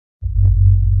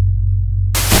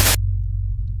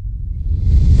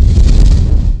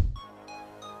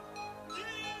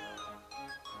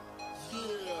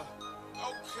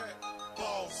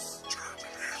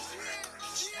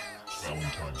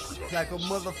like a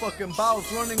motherfucking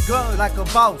boss, running gun like a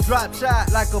boss, drop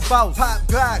shot like a boss, pop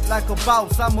Glock like a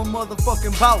boss. I'm a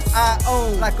motherfucking boss. I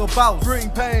own like a boss,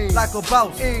 bring pain like a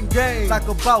boss, in game like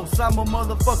a boss. I'm a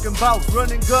motherfucking boss,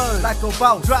 running gun like a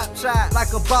boss, drop shot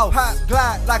like a boss, pop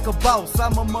Glock like a boss.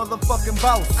 I'm a motherfucking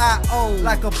boss. I own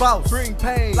like a boss, bring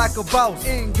pain like a boss,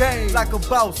 in game like a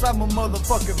boss. I'm a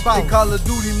motherfucking boss. In Call of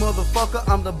Duty, motherfucker,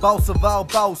 I'm the boss of all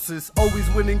bosses. Always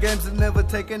winning games and never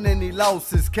taking any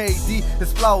losses. KD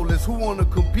is flawless, who wanna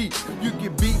compete? You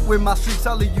get beat with my streets,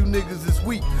 all of you niggas is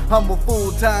weak. I'm a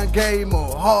full-time gamer,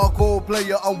 hardcore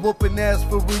player. I'm whooping ass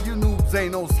for real, you noobs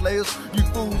ain't no slayers. You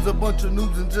fools a bunch of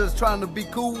noobs and just trying to be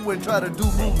cool and try to do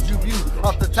moves you view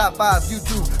off the top 5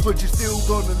 YouTube. But you still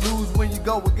gonna lose when you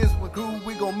go against my crew.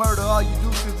 We gon' murder all you do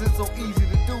cause it's so easy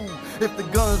to do. If the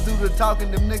guns do the talking,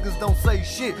 them niggas don't say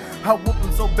shit. I whoop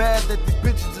them so bad that these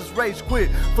bitches just rage quit.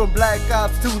 From Black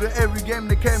Ops 2 to every game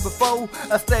that came before,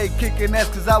 I stay kicking ass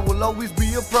cause I will always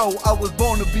be a pro. I was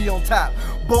born to be on top,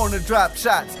 born to drop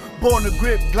shots, born to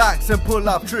grip Glocks and pull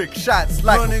off trick shots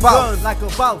like running a boss, gun like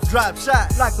a boss, drop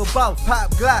shot like a boss, pop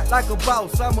Glock like a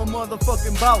boss. I'm a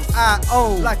motherfucking boss. I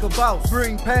own like a boss,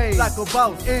 bring pain like a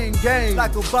boss, in game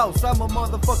like a boss. I'm a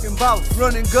motherfucking boss,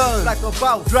 running gun like a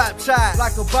boss, drop shot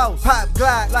like a boss, pop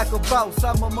Glock like a boss.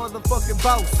 I'm a motherfucking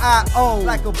boss. I own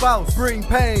like a boss, bring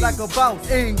pain like a boss,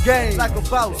 in game like a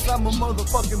boss. I'm a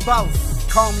motherfucking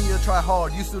boss. Call me a try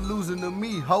hard, used to losing to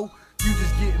me, ho. You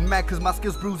just getting mad cause my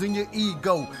skills bruising your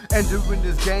ego. And during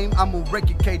this game, I'ma wreck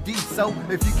your KD. So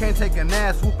if you can't take an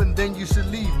ass whooping, then you should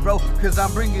leave, bro. Cause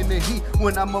I'm bringing the heat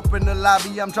when I'm up in the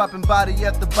lobby. I'm dropping body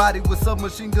after body with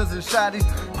submachine guns and shotties.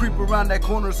 Creep around that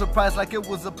corner, surprise like it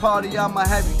was a party. I'ma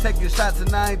have you taking shots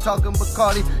and I ain't talking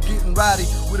Bacardi. Getting roddy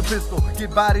with a pistol,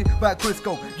 get bodied by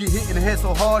Crisco. Get hit in the head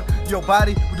so hard, your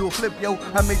body will do a flip, yo.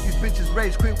 I make these bitches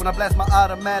rage quit when I blast my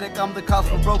automatic. I'm the cause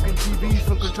for broken TVs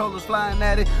from controllers flying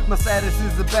at it. My status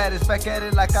is the baddest, back at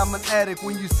it like I'm an addict.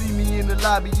 When you see me in the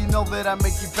lobby, you know that I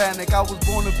make you panic. I was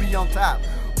born to be on top,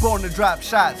 born to drop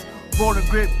shots, born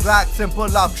to grip Glocks and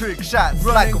pull off trick shots.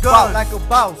 Like a boss, like a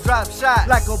boss, drop shot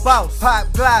like a boss, pop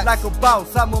Glock like a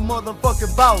boss. I'm a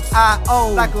motherfucking boss. I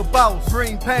own like a boss,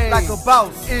 bring pain like a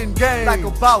boss, in game like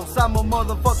a boss. I'm a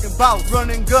motherfucking boss,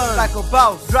 running gun like a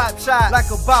boss, drop shot like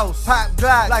a boss, pop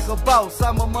Glock like a boss.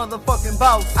 I'm a motherfucking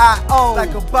boss. I own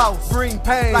like a boss, bring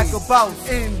pain like a boss,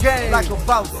 in game like a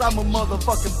boss. I'm a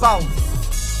motherfucking boss.